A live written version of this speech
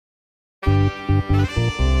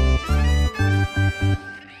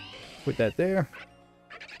Put that there.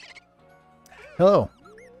 Hello.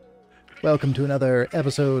 Welcome to another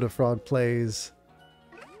episode of Frog Plays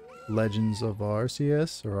Legends of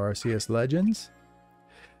Arceus, or Arceus Legends.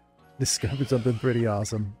 Discovered something pretty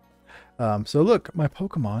awesome. So look, my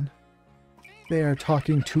Pokemon, they are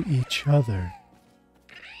talking to each other.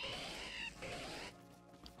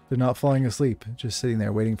 They're not falling asleep, just sitting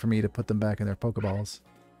there waiting for me to put them back in their Pokeballs.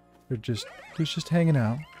 They're just hanging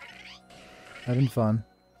out, having fun,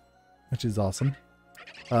 which is awesome.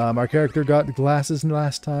 Our character got glasses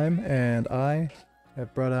last time, and I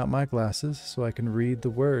have brought out my glasses so I can read the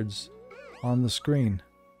words on the screen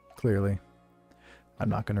clearly. I'm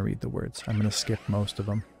not going to read the words. I'm going to skip most of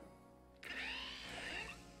them.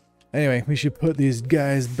 Anyway, we should put these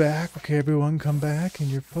guys back. Okay, everyone come back in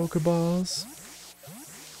your Pokeballs.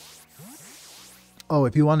 Oh,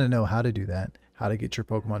 if you want to know how to do that, how to get your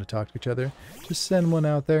Pokemon to talk to each other, just send one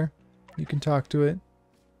out there. You can talk to it.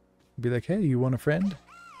 Be like, hey, you want a friend?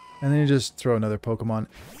 And then you just throw another Pokemon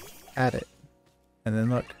at it. And then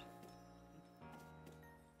look.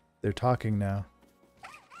 They're talking now.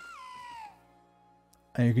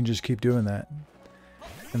 And you can just keep doing that.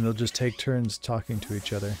 And they'll just take turns talking to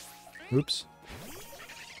each other. Oops.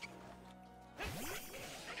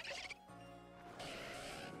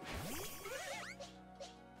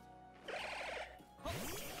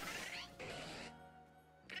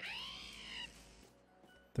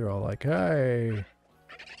 They're all like, hey,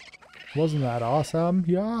 wasn't that awesome?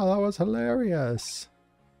 Yeah, that was hilarious.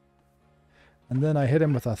 And then I hit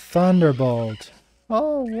him with a thunderbolt.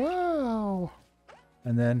 Oh, wow.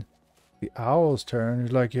 And then the owl's turn.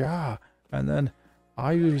 He's like, yeah. And then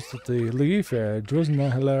I used the leaf edge. Wasn't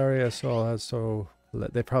that hilarious? Oh, that's so...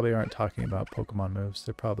 They probably aren't talking about Pokemon moves.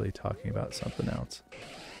 They're probably talking about something else.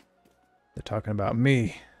 They're talking about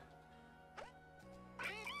me.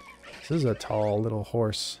 This is a tall little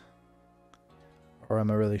horse. Or I'm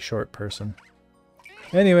a really short person.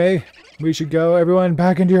 Anyway, we should go, everyone,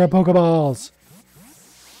 back into your Pokeballs.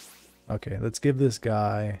 Okay, let's give this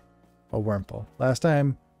guy a Wurmple. Last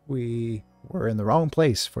time, we were in the wrong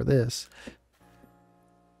place for this.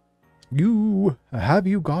 Have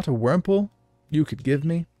you got a Wurmple you could give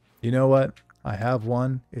me? You know what? I have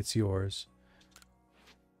one. It's yours.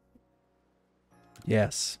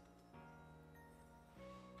 Yes.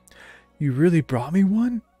 You really brought me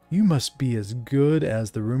one? You must be as good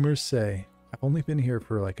as the rumors say. I've only been here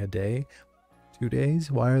for like a day, 2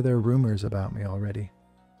 days. Why are there rumors about me already?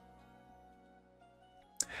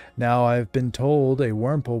 Now I've been told a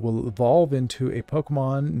Wurmple will evolve into a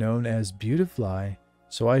Pokemon known as Beautifly,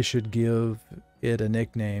 so I should give it a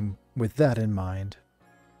nickname with that in mind.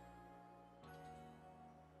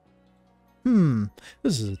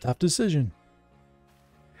 This is a tough decision.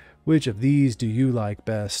 Which of these do you like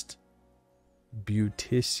best?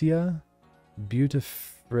 Beauticia?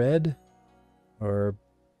 Beautifred? Or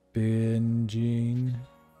Binging?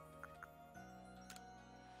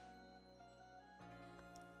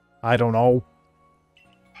 I don't know.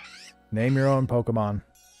 Name your own Pokemon.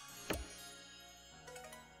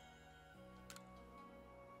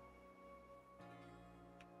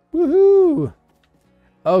 Woohoo!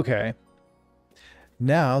 Okay.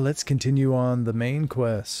 Now let's continue on the main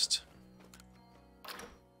quest.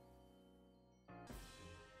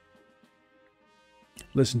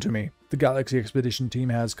 Listen to me. The Galaxy Expedition team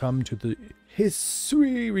has come to the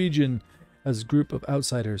Hisui region as a group of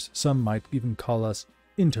outsiders. Some might even call us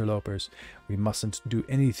interlopers. We mustn't do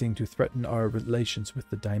anything to threaten our relations with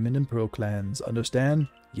the Diamond and Pearl clans. Understand?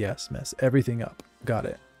 Yes, mess everything up. Got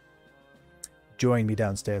it. Join me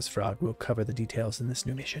downstairs, Frog. We'll cover the details in this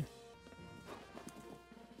new mission.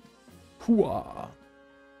 Hooah!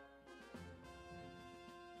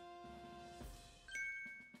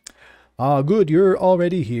 Ah, good, you're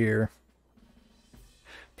already here.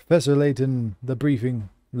 Professor Layton, the briefing.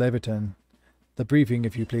 Leviton, the briefing,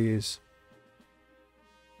 if you please.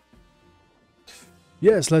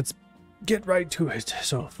 Yes, let's get right to it.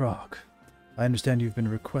 So, Frog, I understand you've been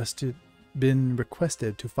requested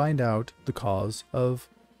to find out the cause of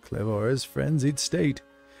Klevor's frenzied state.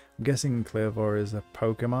 I'm guessing Klevor is a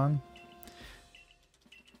Pokemon.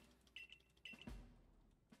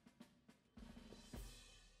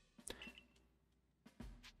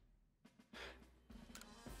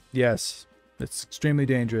 Yes, it's extremely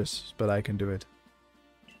dangerous, but I can do it.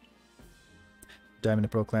 Diamond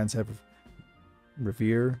and Pearl clans have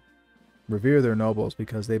revere their nobles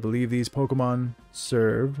because they believe these Pokemon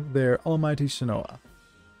serve their almighty Shinoa.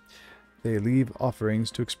 They leave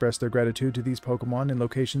offerings to express their gratitude to these Pokemon in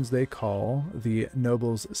locations they call the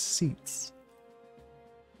nobles' seats.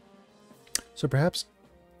 So perhaps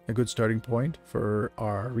a good starting point for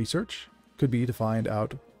our research could be to find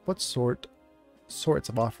out what sorts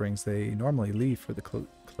of offerings they normally leave for the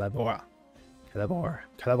Clevor.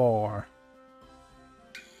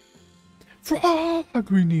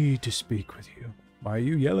 Frog, we need to speak with you. Why are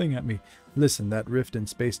you yelling at me? Listen, that rift in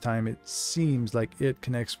space-time, it seems like it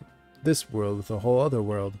connects this world with a whole other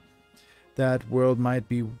world. That world might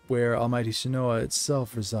be where Almighty Shinoa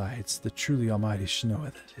itself resides, the truly Almighty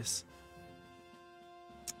Shinoa, that is.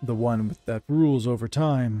 The one that rules over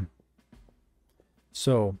time.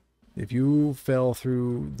 So, if you fell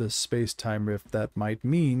through the space-time rift, that might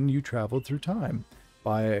mean you traveled through time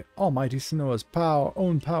by Almighty Shinoa's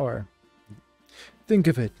own power. Think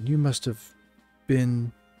of it, you must have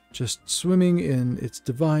been just swimming in its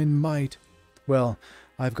divine might. Well,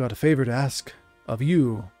 I've got a favor to ask of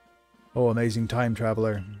you, oh amazing time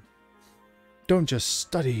traveler. Don't just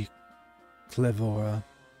study Clevora,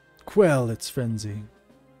 quell its frenzy.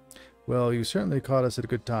 Well, you certainly caught us at a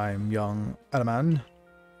good time, young Adaman.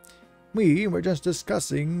 We were just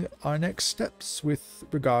discussing our next steps with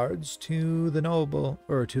regards to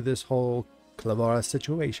to this whole Clevora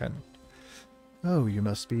situation. Oh, you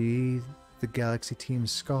must be the Galaxy Team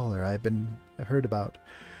scholar I've heard about.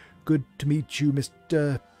 Good to meet you,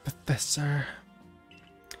 Mr. Professor.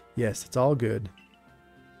 Yes, it's all good.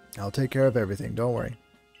 I'll take care of everything, don't worry.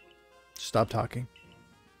 Stop talking.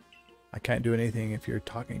 I can't do anything if you're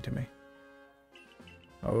talking to me.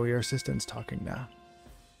 Oh, your assistant's talking now.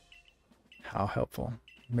 How helpful.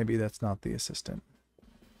 Maybe that's not the assistant.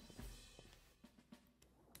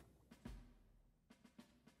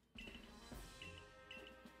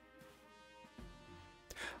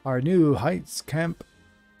 Our new Heights camp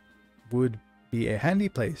would be a handy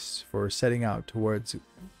place for setting out towards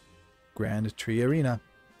Grand Tree Arena.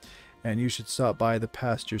 And you should stop by the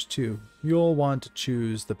pastures too. You'll want to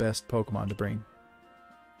choose the best Pokemon to bring.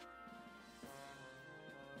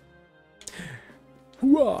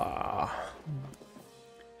 Hooah!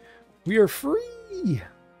 We are free!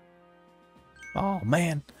 Oh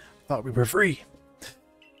man, I thought we were free.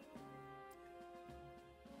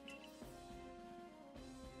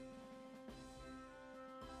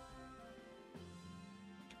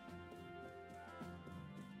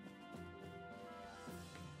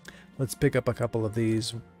 Let's pick up a couple of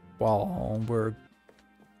these while we're...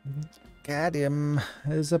 Got him.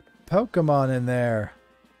 There's a Pokemon in there.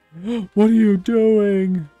 What are you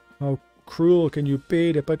doing? How cruel can you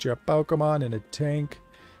be to put your Pokemon in a tank?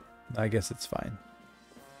 I guess it's fine.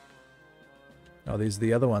 Oh, these are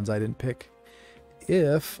the other ones I didn't pick.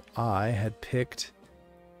 If I had picked...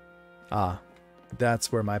 Ah,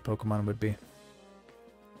 that's where my Pokemon would be.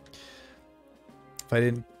 If I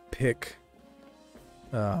didn't pick...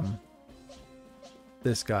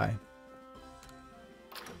 this guy.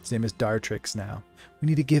 His name is Dartrix now. We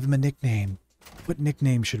need to give him a nickname. What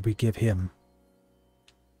nickname should we give him?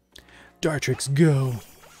 Dartrix, go!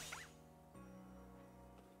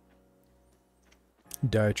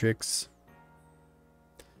 Dartrix.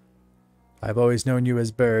 I've always known you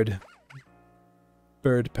as Bird.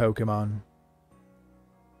 Bird Pokemon.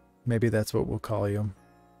 Maybe that's what we'll call you.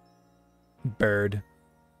 Bird.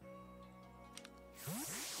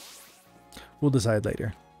 We'll decide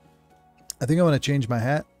later. I think I want to change my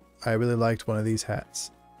hat. I really liked one of these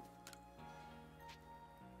hats.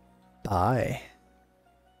 Bye.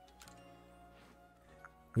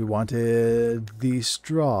 We wanted the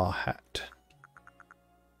straw hat.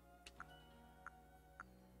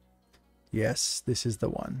 Yes, this is the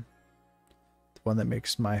one. The one that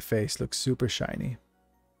makes my face look super shiny.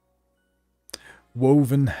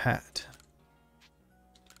 Woven hat.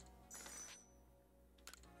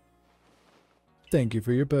 Thank you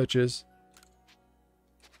for your purchase.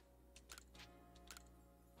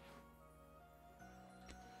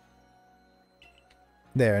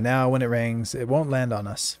 There, now when it rains, it won't land on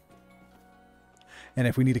us. And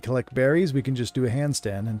if we need to collect berries, we can just do a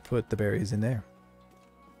handstand and put the berries in there.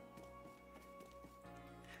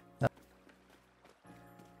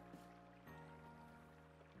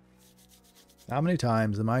 How many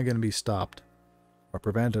times am I going to be stopped or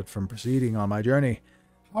prevented from proceeding on my journey?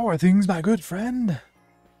 How are things, my good friend?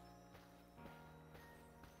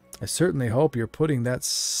 I certainly hope you're putting that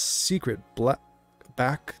secret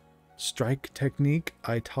back strike technique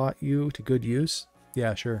I taught you to good use.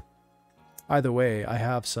 Yeah, sure. Either way, I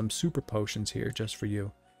have some super potions here just for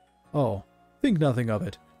you. Oh, think nothing of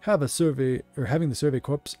it. Having the survey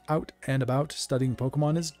corps out and about studying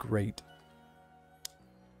Pokemon is great.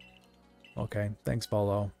 Okay, thanks,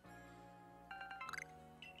 Volo.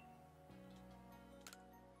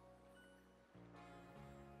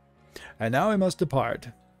 And now I must depart.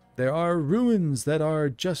 There are ruins that are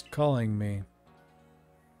just calling me.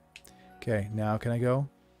 Okay, now can I go?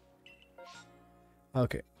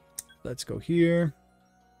 Okay, let's go here.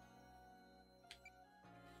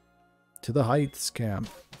 To the Heights camp.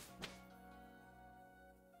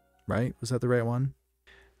 Right? Was that the right one?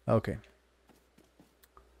 Okay.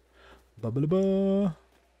 Ba-ba-da-ba.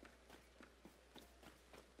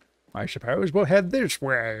 I suppose we'll head this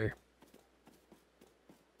way.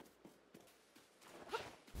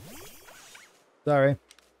 Sorry.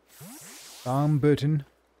 Wrong button.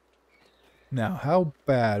 Now, how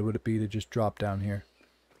bad would it be to just drop down here?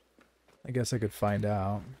 I guess I could find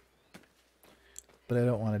out. But I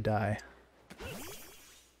don't want to die.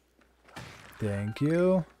 Thank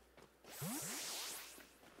you.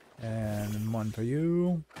 And one for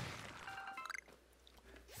you.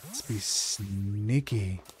 Let's be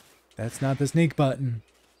sneaky. That's not the sneak button.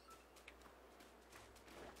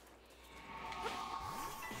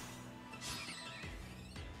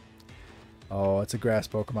 Oh, it's a grass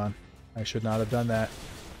Pokemon. I should not have done that.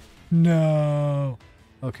 No.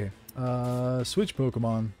 Okay. Switch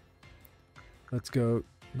Pokemon. Let's go.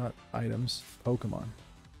 Not items. Pokemon.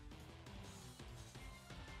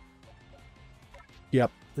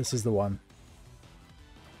 Yep. This is the one.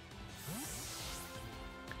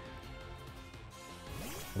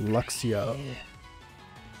 Luxio.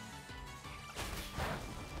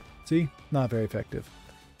 See? Not very effective.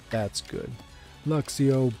 That's good.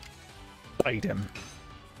 Luxio. Bite him.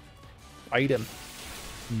 Bite him.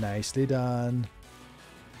 Nicely done.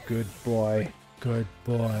 Good boy. Good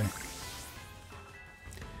boy.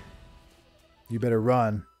 You better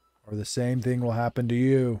run, or the same thing will happen to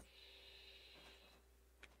you.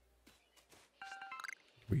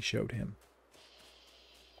 We showed him.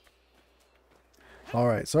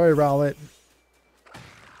 Alright, sorry, Rowlet.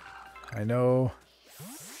 I know.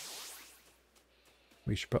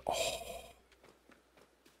 We should put... Oh.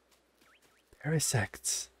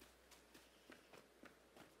 Parasects.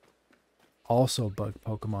 Also bug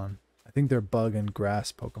Pokemon. I think they're bug and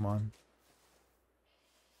grass Pokemon.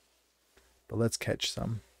 But let's catch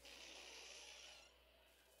some.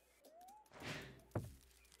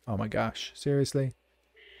 Oh my gosh, seriously?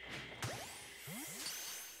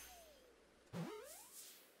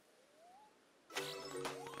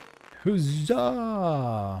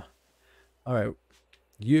 Huzzah! Alright,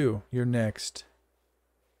 you're next.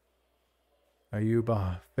 Are you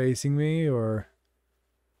facing me, or...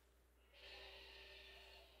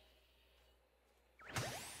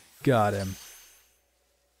 Got him.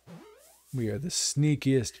 We are the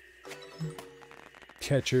sneakiest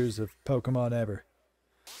catchers of Pokemon ever.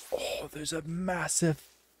 Oh, there's a massive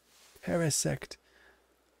Parasect.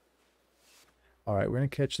 Alright, we're going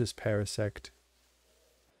to catch this Parasect.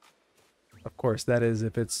 Of course, that is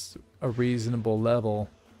if it's a reasonable level.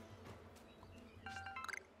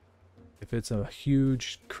 If it's a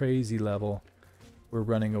huge, crazy level, we're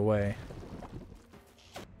running away.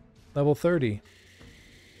 Level 30.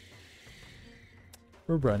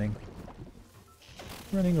 We're running.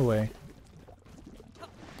 Running away.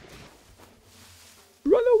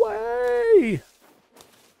 Run away!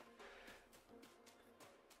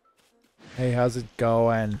 Hey, how's it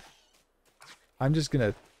going? I'm just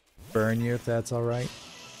gonna burn you if that's alright.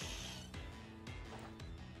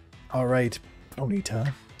 Alright,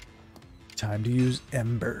 Ponyta. Time to use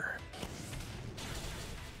Ember.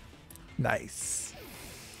 Nice.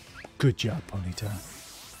 Good job, Ponyta.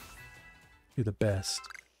 You're the best.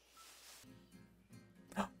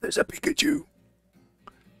 There's a Pikachu!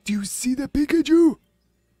 Do you see the Pikachu?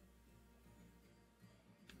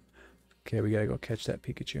 Okay, we gotta go catch that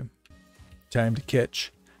Pikachu. Time to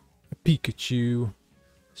catch a Pikachu.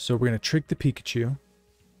 So we're gonna trick the Pikachu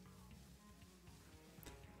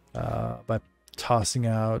by tossing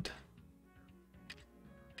out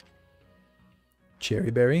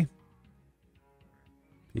Cherry Berry.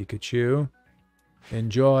 Pikachu,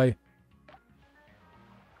 enjoy.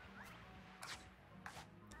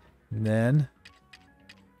 And then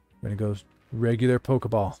we're gonna go regular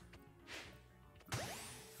Pokeball.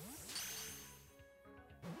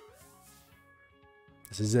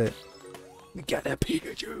 This is it. We got that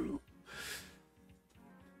Pikachu.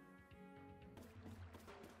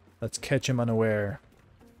 Let's catch him unaware.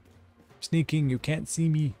 Sneaking, you can't see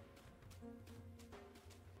me.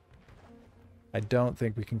 I don't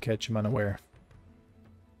think we can catch him unaware.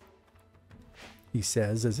 He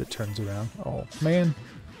says as it turns around. Oh, man.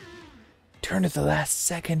 Turn at the last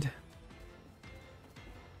second.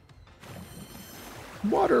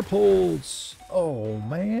 Water pulls. Oh,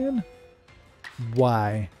 man.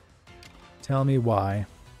 Why? Tell me why.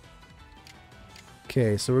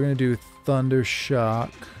 Okay, so we're going to do Thunder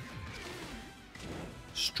Shock.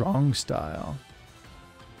 Strong style.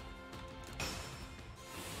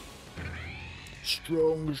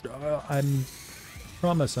 Strong style. I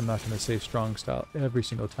promise I'm not going to say strong style every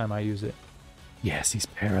single time I use it. Yes, he's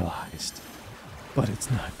paralyzed. But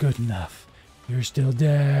it's not good enough. You're still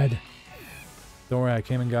dead. Don't worry, I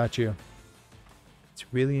came and got you. It's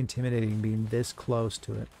really intimidating being this close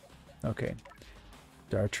to it. Okay.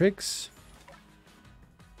 Dartrix.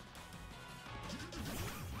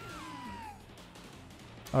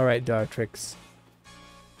 Alright, Dartrix.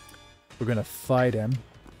 We're gonna fight him.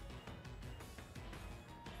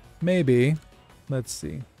 Maybe. Let's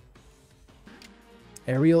see.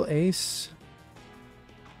 Aerial Ace.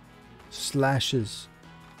 Slashes.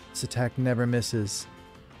 This attack never misses.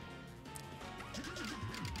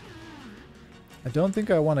 I don't think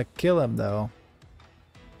I want to kill him though.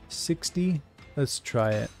 60? Let's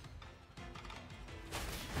try it.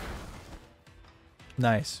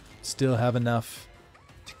 Nice. Still have enough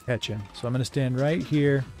to catch him. So I'm going to stand right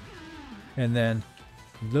here. And then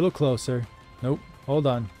a little closer. Nope. Hold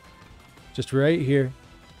on. Just right here.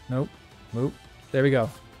 Nope. Nope. There we go.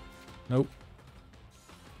 Nope.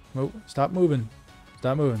 Nope. Stop moving.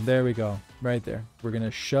 Stop moving. There we go. Right there. We're going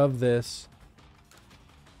to shove this.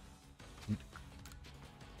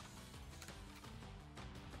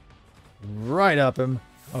 Right up him.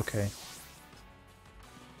 Okay.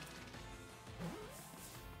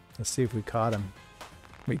 Let's see if we caught him.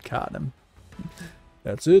 We caught him.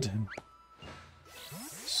 That's it.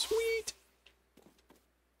 Sweet.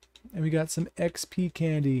 And we got some XP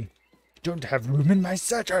candy. Don't have room in my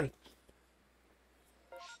satchel.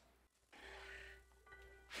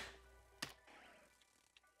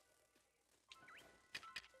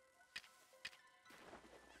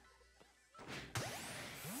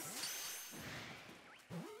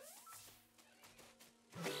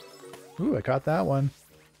 Ooh, I caught that one.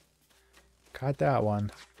 Caught that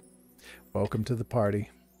one. Welcome to the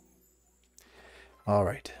party.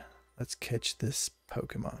 Alright, let's catch this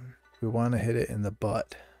Pokemon. We want to hit it in the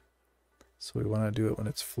butt. So we want to do it when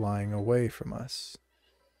it's flying away from us.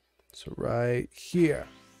 So right here.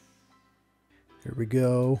 Here we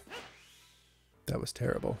go. That was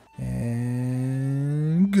terrible.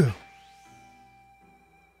 And go.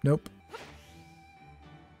 Nope.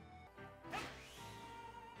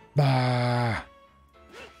 Bah!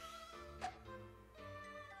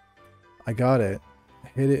 I got it. I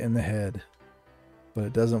hit it in the head. But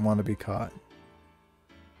it doesn't want to be caught.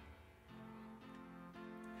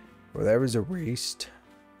 Well, that was erased.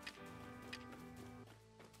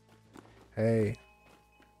 Hey.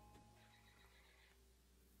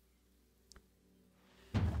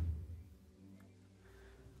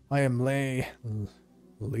 I am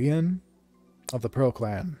Leon of the Pearl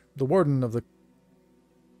Clan, the Warden of the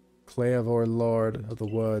Clavor Lord of the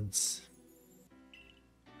Woods.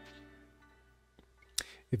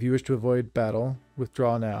 If you wish to avoid battle,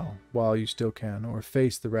 withdraw now, while you still can, or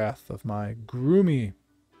face the wrath of my Groomy.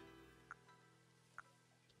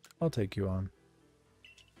 I'll take you on.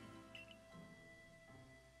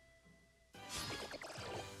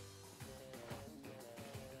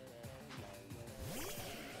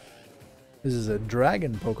 This is a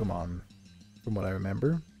dragon Pokemon, from what I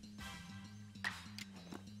remember.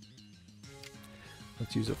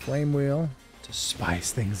 Let's use a flame wheel to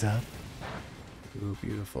spice things up. Ooh,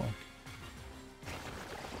 beautiful.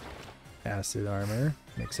 Acid armor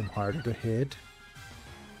makes him harder to hit.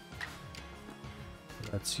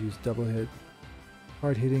 Let's use double hit.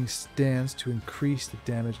 Hard hitting stance to increase the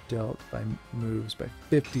damage dealt by moves by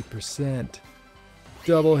 50%.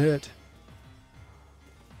 Double hit.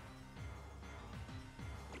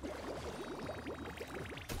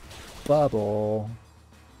 Bubble.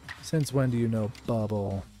 Since when do you know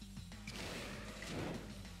Bubble?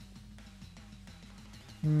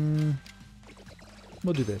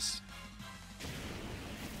 We'll do this.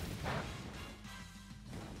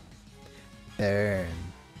 Burn.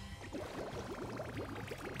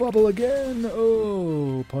 Bubble again!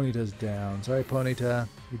 Oh, Ponyta's down. Sorry, Ponyta.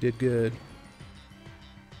 You did good.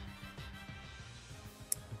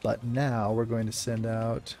 But now we're going to send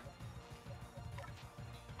out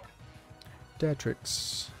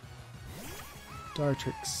Dartrix.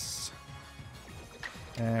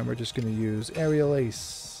 And we're just going to use Aerial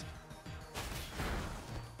Ace.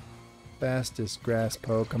 Fastest grass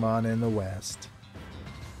Pokemon in the West.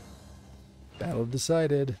 Battle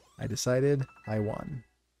decided. I decided I won.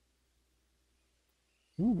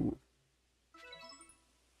 Ooh.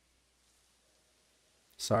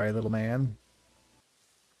 Sorry, little man.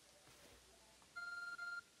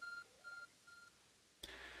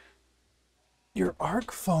 Your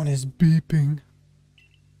ARC phone is beeping.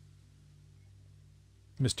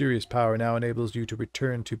 mysterious power now enables you to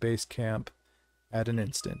return to base camp at an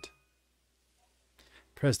instant.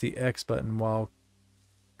 Press the X button while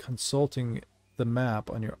consulting the map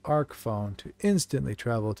on your ARC phone to instantly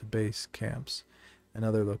travel to base camps and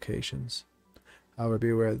other locations. However, be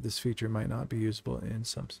aware that this feature might not be usable in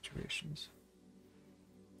some situations.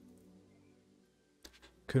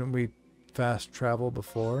 Couldn't we fast travel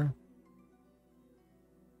before?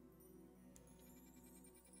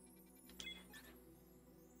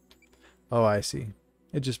 Oh, I see.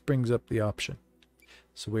 It just brings up the option,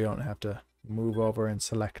 so we don't have to move over and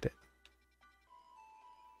select it.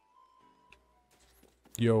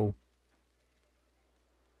 Yo.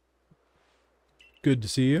 Good to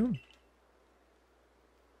see you.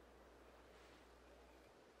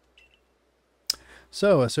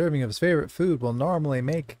 So, a serving of his favorite food will normally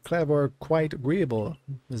make Clevor quite agreeable.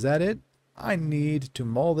 Is that it? I need to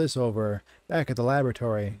mull this over. Back at the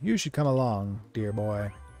laboratory. You should come along, dear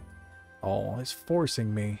boy. Oh, he's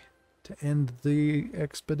forcing me to end the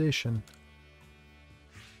expedition.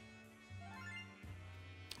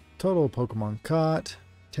 Total Pokemon caught.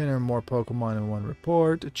 10 or more Pokemon in one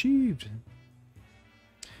report. Achieved.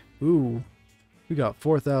 Ooh. We got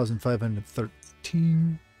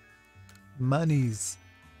 4,513 monies.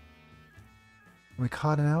 We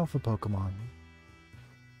caught an alpha Pokemon.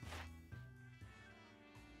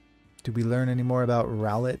 Did we learn any more about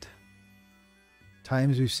Rowlet?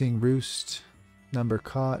 Times we've seen Roost. Number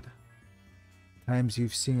caught. Times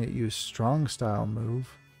you've seen it use strong style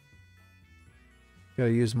move.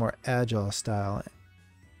 Gotta use more agile style.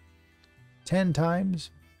 10 times.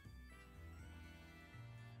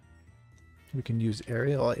 We can use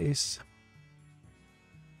aerial ace.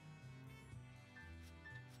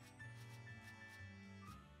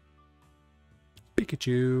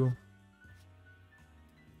 Pikachu.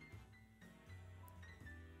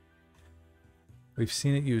 We've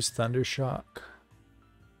seen it use Thunder Shock.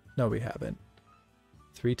 No, we haven't.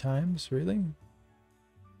 3 times? Really?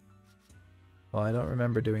 Well, I don't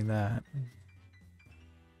remember doing that.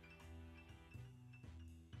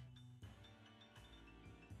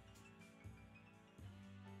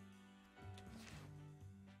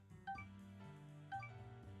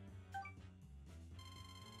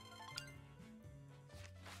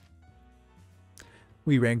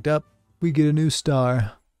 We ranked up. We get a new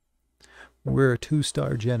star. We're a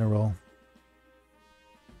 2-star general.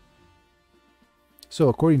 So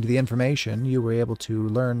according to the information, you were able to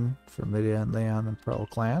learn from Lydia and Leon and Pearl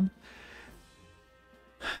Clan.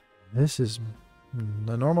 This is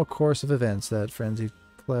the normal course of events that Frenzied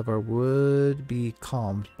Clever would be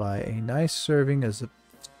calmed by a nice serving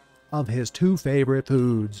of his 2 favorite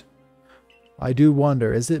foods. I do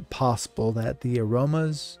wonder, is it possible that the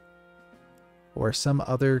aromas or some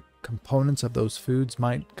other components of those foods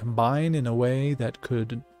might combine in a way that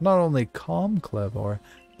could not only calm Clevor,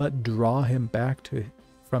 but draw him back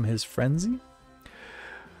from his frenzy?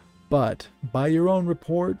 But by your own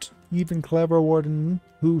report, even Clever Warden,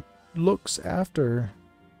 who looks after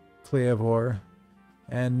Clevor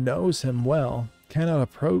and knows him well, cannot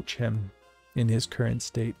approach him in his current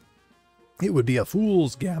state. It would be a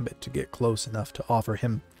fool's gambit to get close enough to offer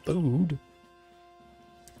him food.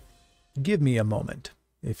 Give me a moment,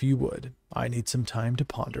 if you would. I need some time to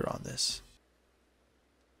ponder on this.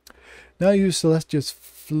 Now use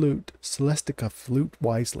Celestica flute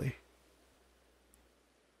wisely.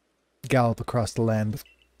 Gallop across the land with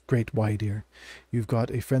great White-Ear. You've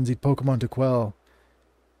got a frenzied Pokemon to quell.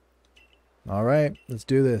 Alright, let's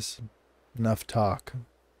do this. Enough talk.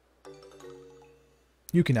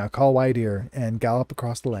 You can now call White-Ear and gallop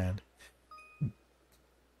across the land.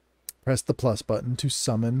 Press the plus button to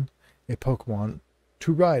summon a Pokemon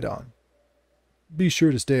to ride on. Be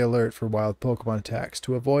sure to stay alert for wild Pokemon attacks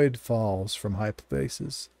to avoid falls from high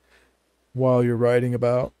places while you're riding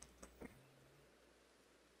about.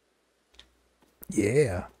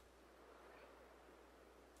 Yeah.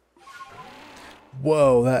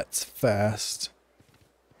 Whoa, that's fast.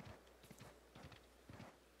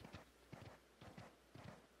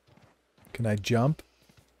 Can I jump?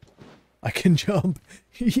 I can jump.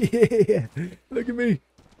 Yeah. Look at me.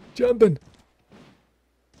 Jumping.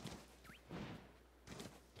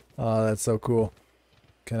 Oh, that's so cool.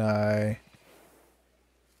 Can I...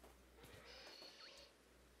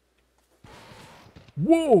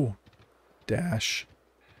 Whoa! Dash.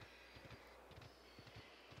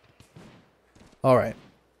 Alright.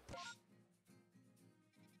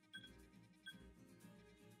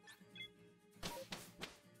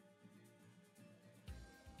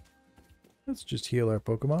 Let's just heal our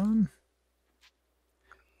Pokemon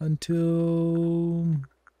until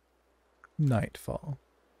nightfall.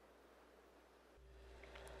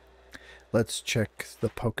 Let's check the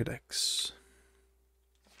Pokédex.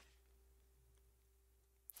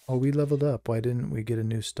 Oh, we leveled up. Why didn't we get a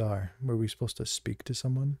new star? Were we supposed to speak to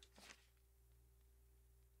someone?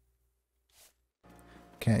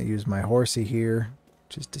 Can't use my horsey here,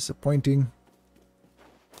 which is disappointing.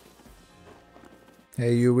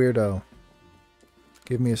 Hey, you weirdo.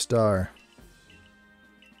 Give me a star.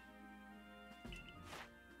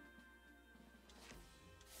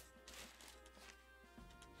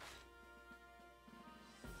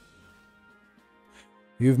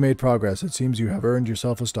 You've made progress. It seems you have earned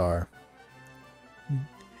yourself a star.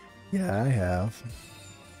 Yeah, I have.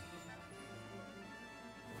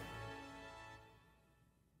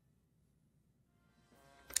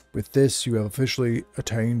 With this, you have officially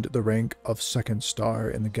attained the rank of 2nd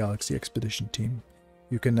star in the Galaxy Expedition team.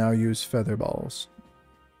 You can now use feather balls.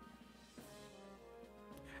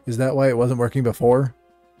 Is that why it wasn't working before?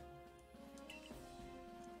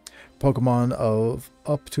 Pokemon of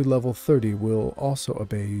up to level 30 will also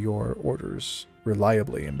obey your orders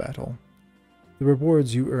reliably in battle. The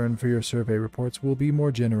rewards you earn for your survey reports will be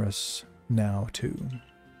more generous now too.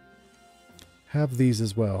 Have these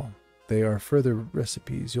as well. They are further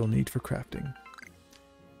recipes you'll need for crafting.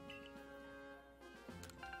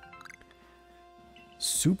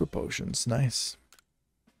 Super potions, nice.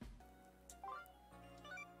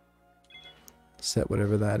 Set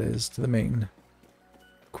whatever that is to the main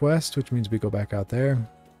quest, which means we go back out there.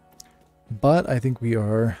 But I think we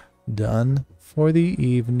are done for the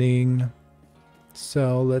evening.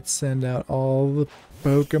 So let's send out all the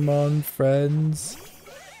Pokemon friends.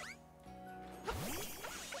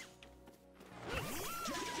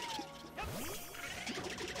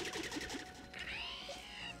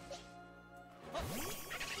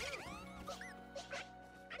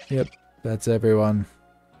 Yep, that's everyone.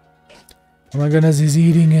 Oh my goodness, he's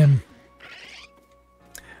eating him.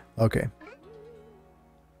 Okay.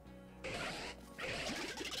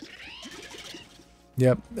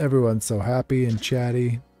 Yep, everyone's so happy and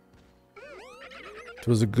chatty. It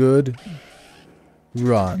was a good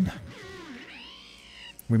run.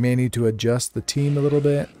 We may need to adjust the team a little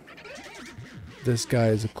bit. This guy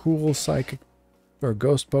is a cool psychic or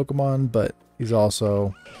ghost Pokemon, but he's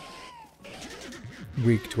also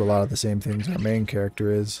weak to a lot of the same things our main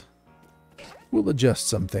character is. We'll adjust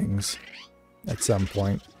some things at some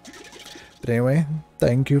point. But anyway,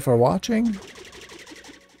 thank you for watching.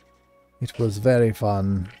 It was very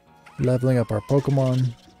fun leveling up our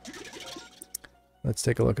Pokemon. Let's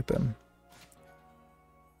take a look at them.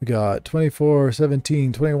 We got 24,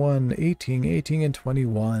 17, 21, 18, 18, and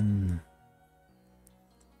 21.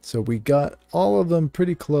 So we got all of them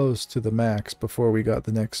pretty close to the max before we got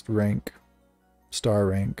the next rank, star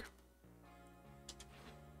rank,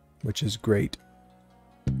 which is great.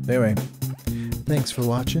 Anyway, thanks for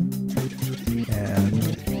watching,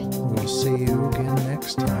 and we'll see you again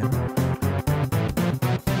next time.